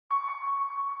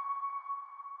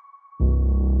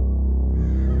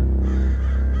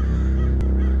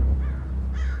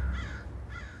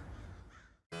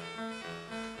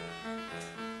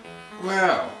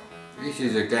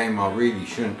this is a game I really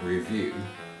shouldn't review.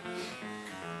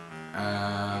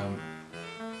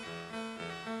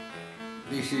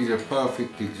 This is a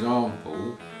perfect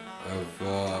example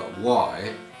of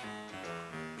why,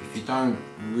 if you don't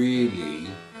really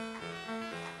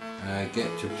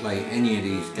get to play any of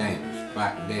these games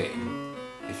back then,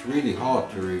 it's really hard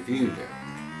to review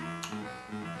them.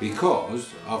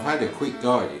 Because I've had a quick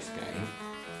go at this game,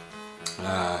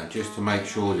 just to make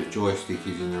sure the joystick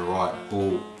is in the right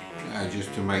port,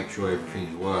 just to make sure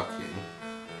everything's working.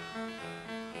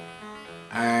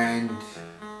 And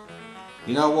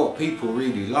you know what, people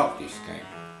really love this game.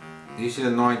 This is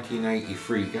a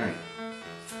 1983 game.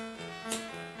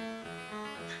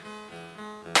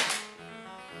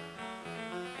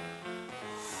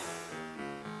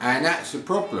 And that's the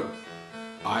problem.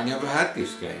 I never had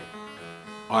this game.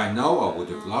 I know I would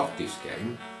have loved this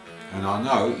game, and I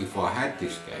know if I had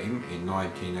this game in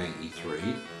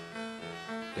 1983,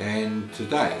 then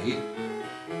today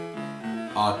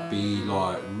I'd be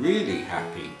like really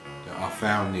happy that I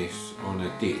found this on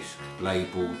a disc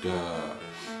labelled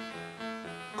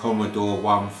Commodore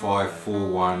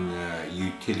 1541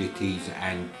 Utilities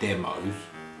and Demos.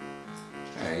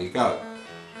 There you go.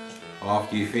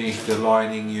 After you finish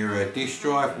aligning your disk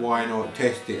drive, why not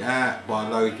test it out by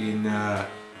loading a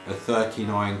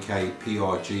 39K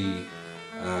PRG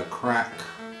crack.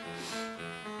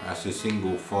 That's a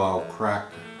single file crack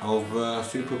of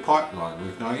Super Pipeline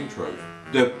with no intros.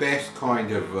 The best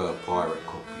kind of pirate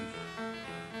copies.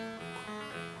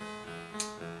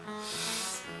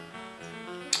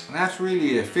 And that's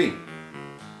really the thing.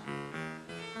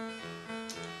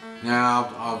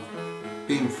 Now I've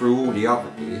been through all the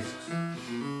other discs,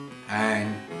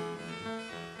 and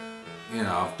you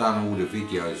know, I've done all the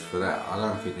videos for that. I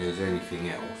don't think there's anything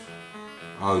else.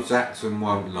 Oh, Zaxxon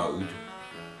won't load,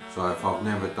 so if I've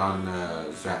never done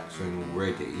Zaxxon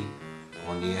already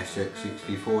on the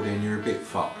SX64, then you're a bit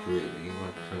fucked really.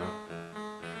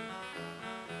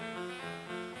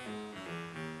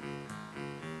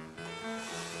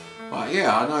 But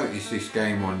yeah, I noticed this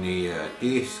game on the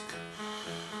disc.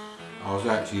 I was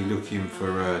actually looking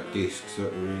for discs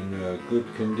that were in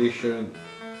good condition,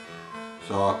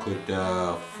 so I could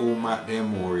format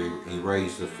them or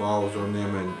erase the files on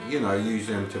them, and you know, use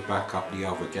them to back up the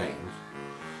other games.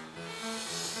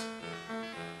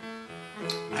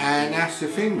 And that's the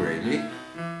thing really.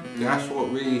 That's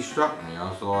what really struck me. I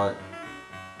was like,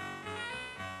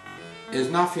 there's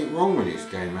nothing wrong with this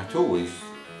game at all.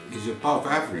 It's above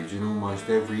average in almost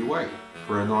every way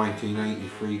for a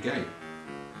 1983 game.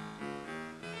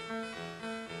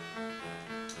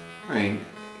 I mean,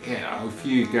 you know, a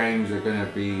few games are going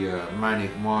to be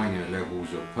manic minor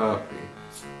levels of perfect.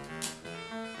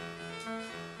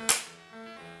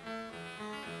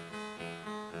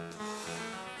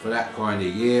 For that kind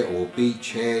of year, or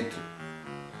Beachhead.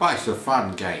 But it's a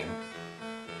fun game.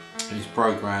 It's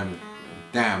programmed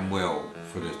damn well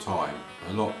for the time.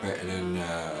 A lot better than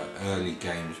early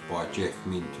games by Jeff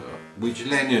Minter, which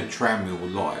Leonard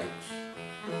Trammell likes.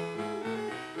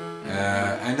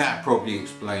 And that probably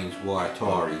explains why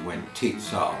Atari went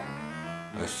tits up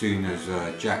as soon as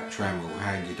Jack Trammell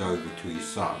handed over to his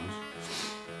sons.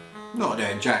 Not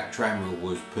that Jack Trammell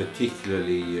was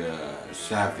particularly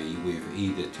savvy with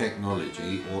either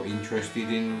technology or interested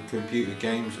in computer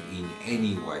games in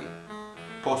any way,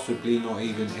 possibly not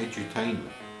even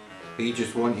edutainment. He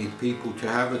just wanted people to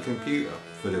have a computer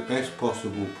for the best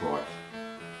possible price.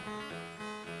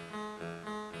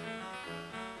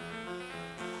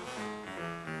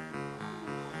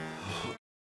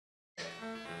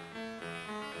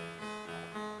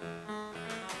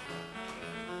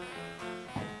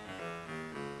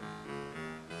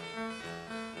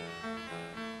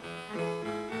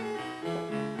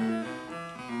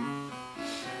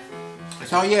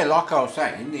 So yeah, like I was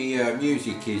saying, the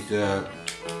music is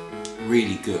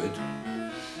really good.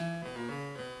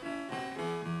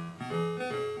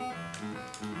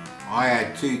 I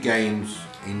had two games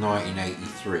in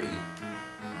 1983.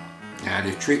 Now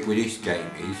the trick with this game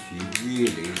is you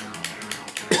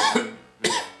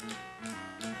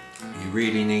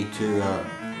really need to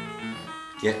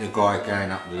get the guy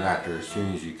going up the ladder as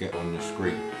soon as you get on the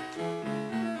screen.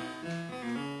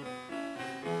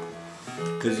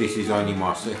 Because this is only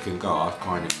my second go, I've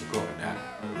kind of forgotten that.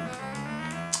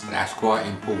 That's quite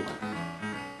important.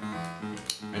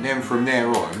 And then from there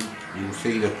on, you'll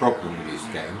see the problem with this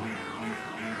game,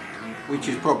 which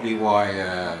is probably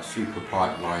why Super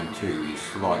Pipeline 2 is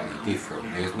slightly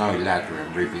different. There's no ladder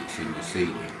and rivets in the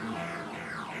ceiling.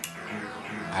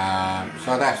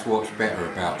 So that's what's better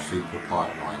about Super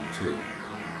Pipeline 2.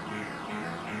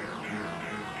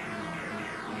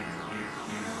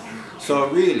 So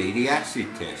really the acid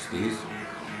test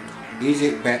is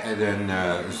it better than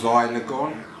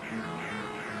Xylogon?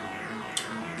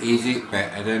 Is it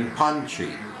better than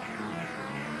Punchy?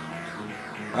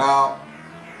 Well,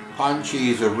 Punchy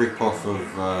is a rip-off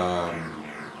of, I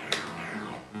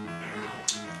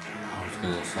was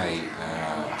going to say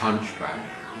Hunchback,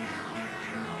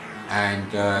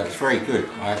 and it's very good.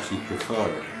 I actually prefer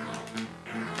it.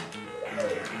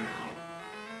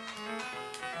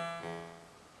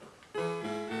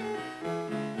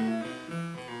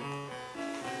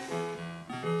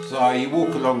 So you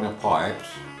walk along the pipes,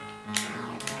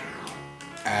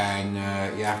 and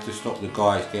you have to stop the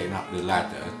guys getting up the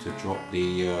ladder to drop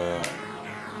the, well,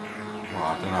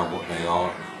 I don't know what they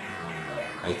are.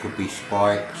 They could be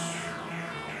spikes.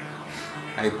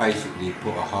 They basically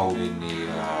put a hole in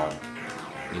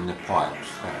the pipes.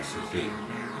 That's the thing.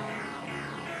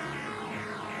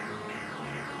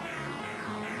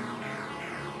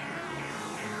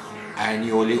 And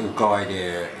your little guy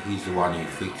there, he's the one who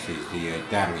fixes the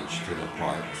damage to the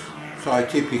pipes. So a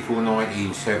typical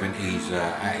 1970s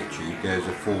attitude, there's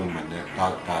a foreman that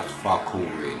does fuck all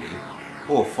really,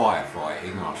 or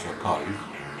firefighting I suppose.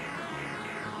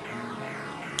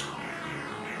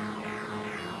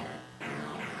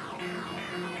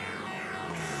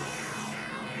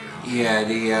 Yeah,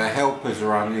 the helpers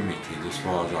are unlimited as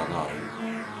far as I know.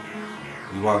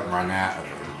 You won't run out of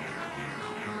them.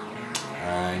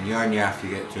 And you only have to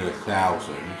get to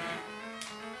 1,000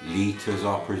 litres,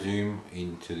 I presume,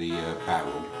 into the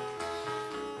barrel.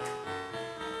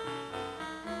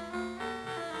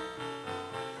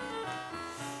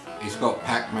 It's got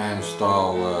Pac-Man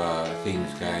style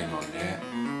things going on there.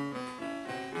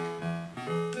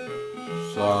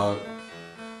 So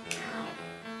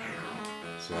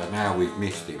now we've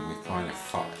missed him, we've kind of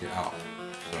fucked it up.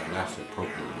 So that's a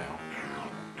problem now.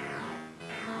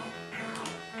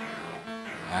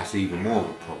 That's even more of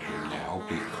a problem now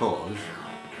because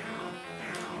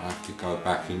I have to go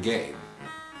back and get him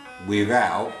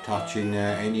without touching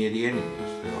any of the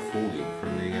enemies that are falling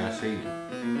from the ceiling.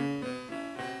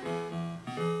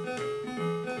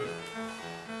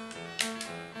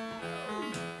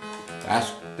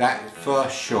 That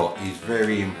first shot is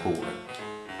very important.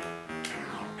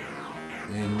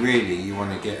 And really you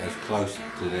want to get as close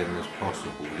to them as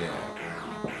possible there.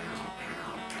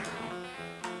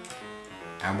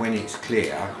 And when it's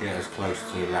clear, get as close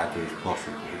to the ladder as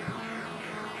possible.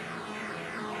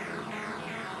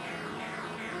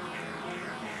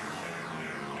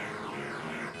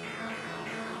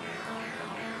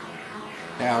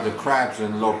 Now the crabs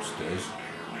and lobsters,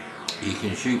 you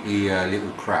can shoot the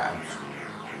little crabs.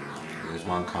 There's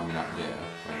one coming up there.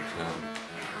 But,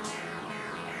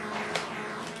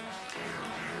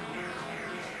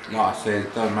 like I said,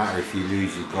 it doesn't matter if you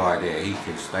lose your guy there, he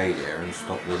can stay there and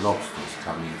stop the lobsters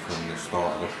coming from the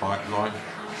start of the pipeline.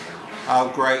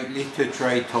 Oh great, litter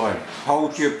tray time.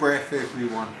 Hold your breath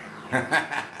everyone.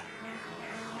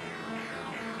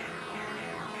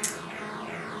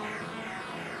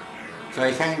 So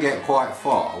you can get quite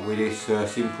far with this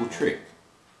simple trick.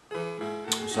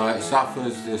 So it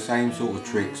suffers the same sort of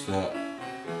tricks that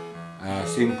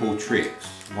simple tricks,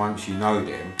 once you know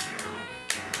them.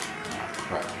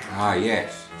 Ah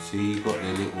yes, see you've got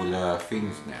the little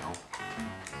things now.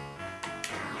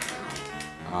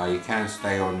 You can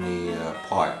stay on the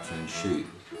pipes and shoot.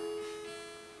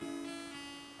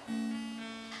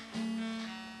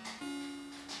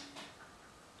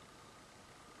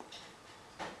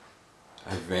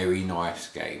 A very nice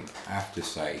game, I have to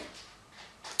say.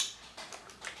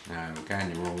 Now we're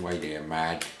going the wrong way there,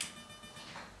 Mad.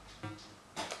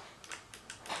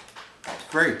 It's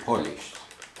very polished.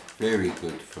 Very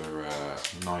good for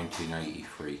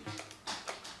 1983.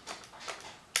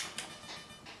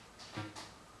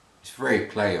 It's very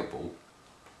playable,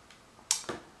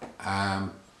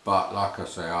 but like I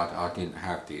say, I didn't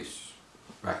have this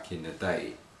back in the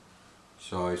day,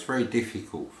 so it's very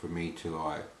difficult for me to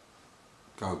like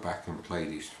go back and play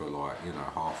this for like, you know,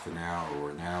 half an hour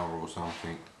or an hour or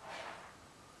something.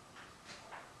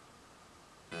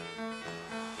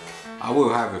 I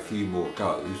will have a few more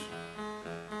goes.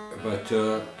 But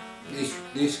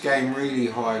this game really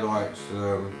highlights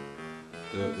the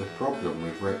problem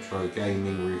with retro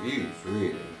gaming reviews,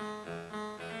 really.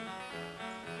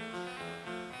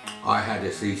 I had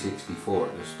a C64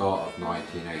 at the start of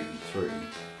 1983,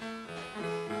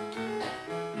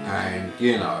 and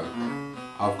you know,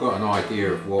 I've got an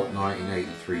idea of what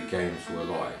 1983 games were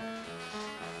like.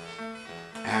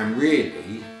 And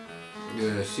really,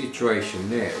 the situation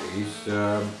there is,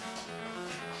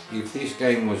 if this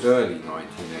game was early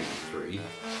 1983,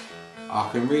 I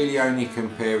can really only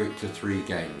compare it to 3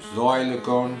 games.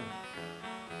 Xylogon,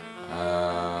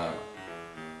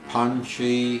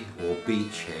 Punchy or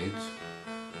Beachhead,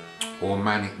 or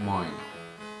Manic Miner.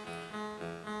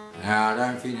 Now I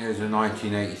don't think there's a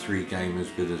 1983 game as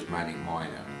good as Manic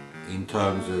Miner in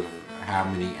terms of how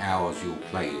many hours you'll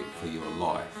play it for your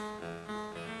life.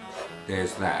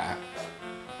 There's that.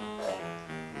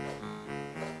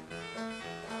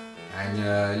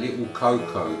 And little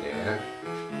Coco there,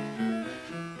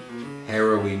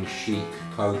 heroin chic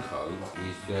Coco,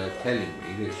 is telling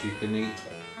me that she can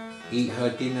eat her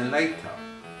dinner later.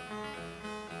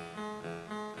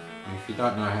 And if you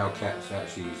don't know how cats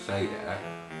actually say that,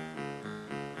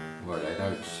 well, they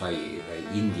don't say it, they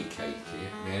indicate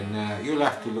it, then you'll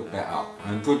have to look that up.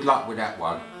 And good luck with that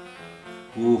one.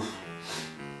 Oof.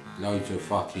 Loads of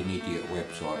fucking idiot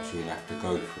websites you'll have to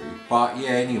go through. But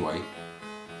yeah, anyway.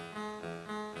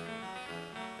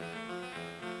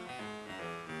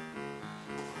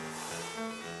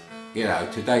 You know,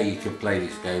 today you can play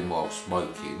this game while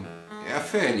smoking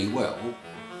fairly well,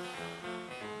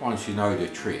 once you know the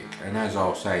trick. And as I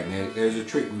was saying, there's a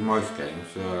trick with most games.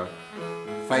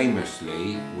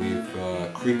 Famously with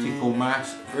Critical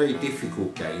Mass, very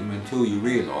difficult game until you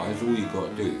realise all you've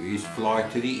got to do is fly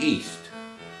to the east.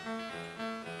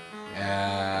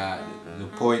 The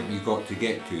point you've got to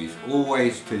get to is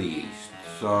always to the east.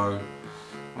 So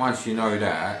once you know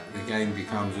that, the game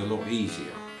becomes a lot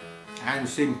easier and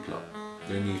simpler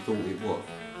than you thought it was.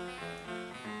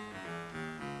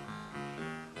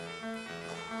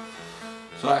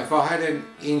 So if I hadn't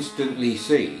instantly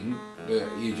seen that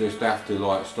you just have to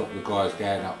like stop the guys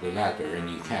going up the ladder, and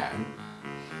you can,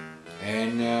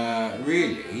 and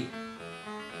really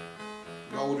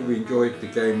I would have enjoyed the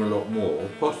game a lot more,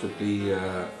 possibly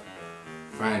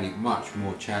found it much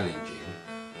more challenging.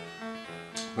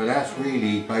 But that's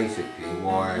really basically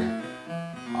why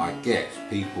I guess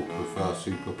people prefer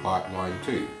Super Pipeline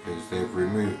 2, because they've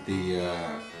removed the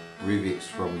rivets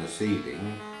from the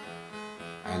ceiling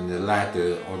and the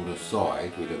ladder on the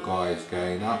side with the guys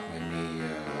going up and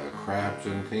the crabs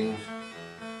and things,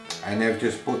 and they've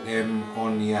just put them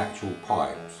on the actual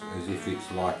pipes as if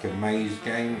it's like a maze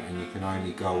game and you can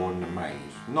only go on the maze.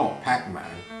 Not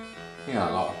Pac-Man, you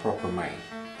know, like a proper maze.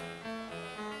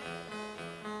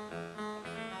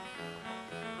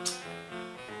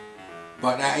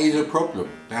 But that is a problem.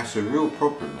 That's a real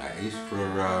problem, that is,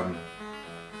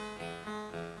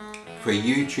 for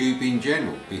YouTube in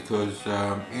general, because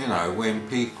you know, when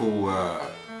people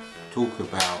talk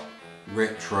about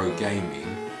retro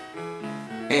gaming,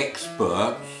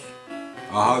 experts,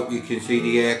 I hope you can see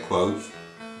the air quotes,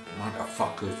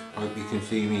 motherfuckers, hope you can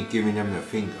see me giving them the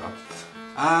finger.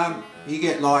 You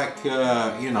get like,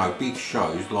 you know, big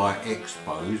shows like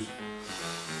expos,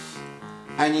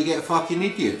 and you get fucking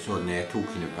idiots on there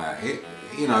talking about it.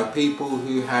 You know, people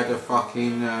who had a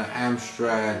fucking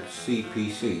Amstrad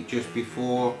CPC just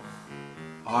before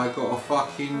I got a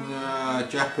fucking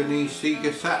Japanese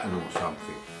Sega Saturn or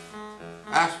something.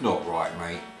 That's not right,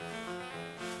 mate.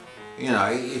 You know,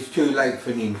 it's too late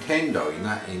for Nintendo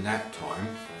in that time.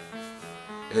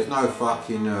 There's no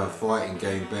fucking fighting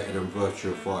game better than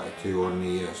Virtua Fighter 2 on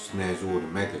the SNES or the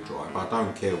Mega Drive. I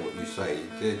don't care what you say,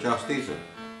 there just isn't.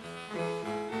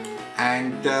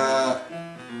 And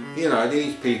you know,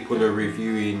 these people are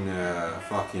reviewing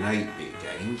fucking 8-bit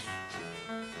games.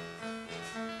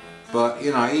 But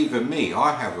you know, even me,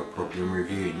 I have a problem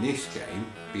reviewing this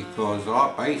game because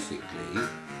I basically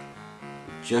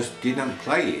just didn't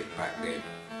play it back then.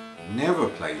 Never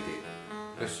played it.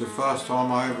 That's the first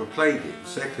time I ever played it. The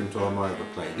second time I ever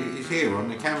played it is here on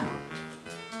the camera.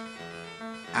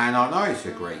 And I know it's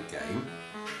a great game,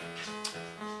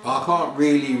 but I can't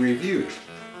really review it.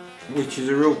 Which is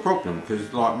a real problem,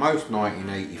 because like most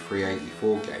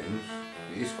 1983-84 games,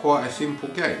 it's quite a simple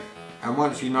game. And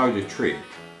once you know the trick,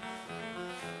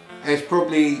 it's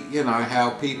probably, you know, how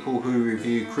people who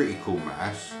review Critical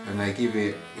Mass and they give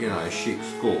it, you know, a shit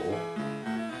score,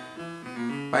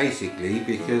 basically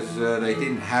because they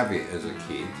didn't have it as a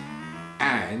kid,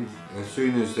 and as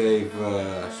soon as they've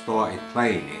started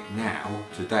playing it now,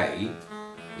 today,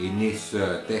 in this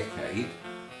decade,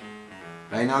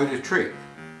 they know the trick.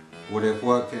 Or they've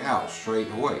worked it out straight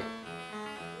away,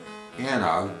 you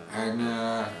know. And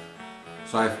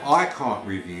so if I can't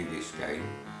review this game,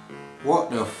 what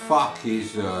the fuck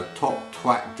is Top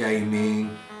Twat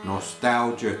Gaming,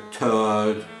 Nostalgia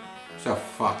Turd, it's a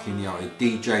fucking, you know,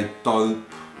 DJ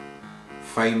Dope,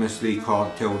 famously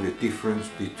can't tell the difference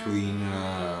between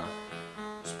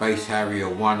Space Harrier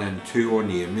 1 and 2 on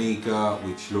the Amiga,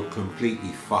 which look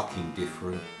completely fucking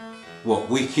different. What,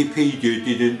 Wikipedia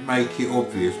didn't make it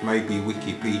obvious? Maybe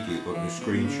Wikipedia got the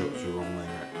screenshots the wrong way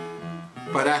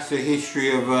around. But that's the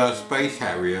history of Space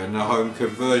Harrier and the home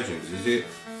conversions, is it?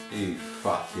 You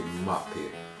fucking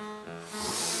muppet.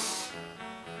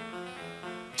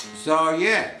 So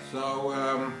yeah,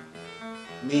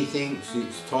 methinks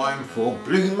it's time for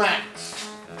Blue Max.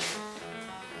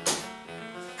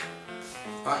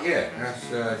 But yeah, that's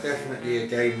definitely a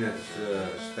game that's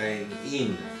staying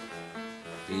in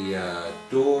the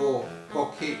door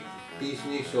pocket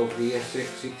business of the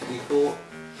SX64,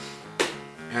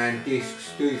 and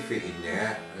discs do fit in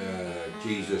there.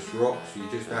 Jesus rocks, you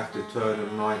just have to turn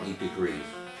them 90 degrees,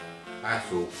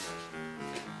 that's all.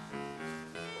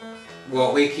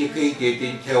 Well, Wikipedia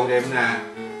didn't tell them that.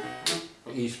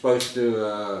 He's supposed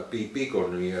to be big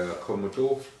on the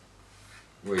Commodore.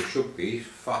 Well, he should be. He's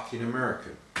fucking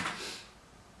American.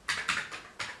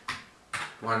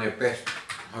 One of the best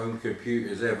home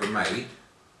computers ever made.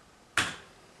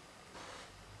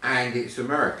 And it's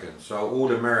American, so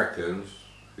all Americans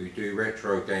who do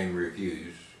retro game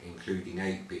reviews, including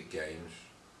 8-bit games,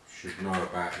 should know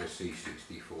about the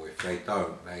C64. If they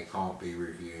don't, they can't be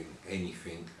reviewing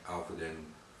anything other than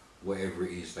whatever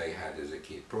it is they had as a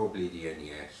kid. Probably the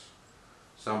NES.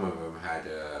 Some of them had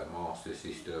a Master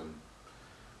System.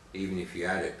 Even if you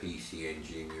had a PC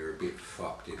Engine, you're a bit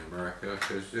fucked in America,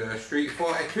 because Street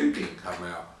Fighter 2 didn't come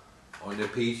out on the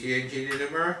PC Engine in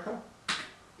America.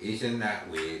 Isn't that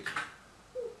weird?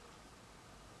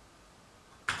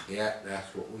 Yeah,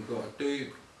 that's what we've got to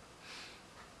do.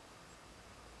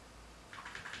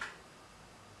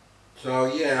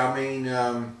 So yeah, I mean,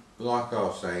 like I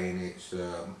was saying, it's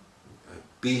a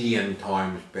billion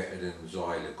times better than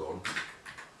Xylogon.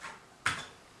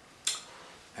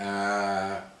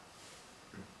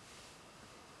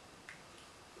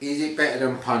 Is it better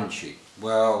than Punchy?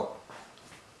 Well,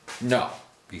 no,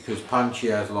 because Punchy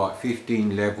has like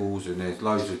 15 levels and there's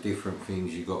loads of different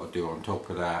things you got to do on top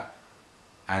of that,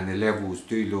 and the levels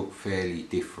do look fairly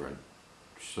different.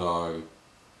 So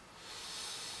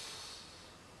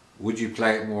would you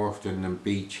play it more often than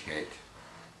Beachhead?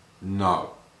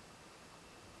 No.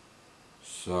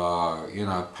 So, you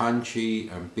know, Punchy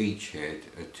and Beachhead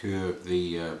are two of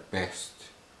the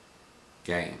best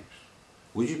games.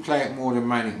 Would you play it more than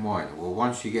Manic Miner? Well,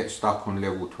 once you get stuck on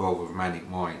level 12 of Manic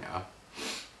Miner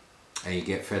and you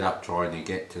get fed up trying to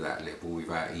get to that level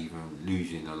without even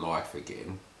losing a life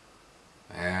again,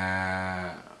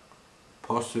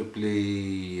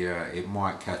 possibly it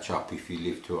might catch up if you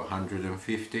live to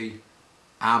 150.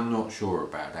 I'm not sure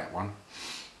about that one.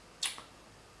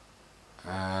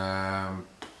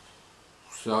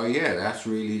 So yeah, that's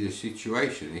really the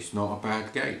situation. It's not a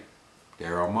bad game.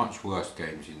 There are much worse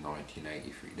games in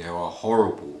 1983. There are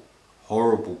horrible,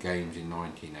 horrible games in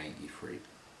 1983.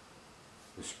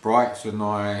 The sprites are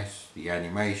nice, the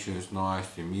animation's nice,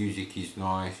 the music is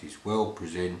nice, it's well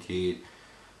presented,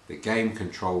 the game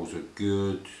controls are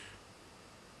good.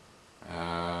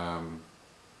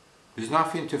 There's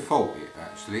nothing to fault it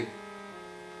actually.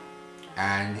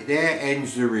 And there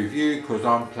ends the review, because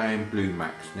I'm playing Blue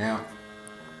Max now.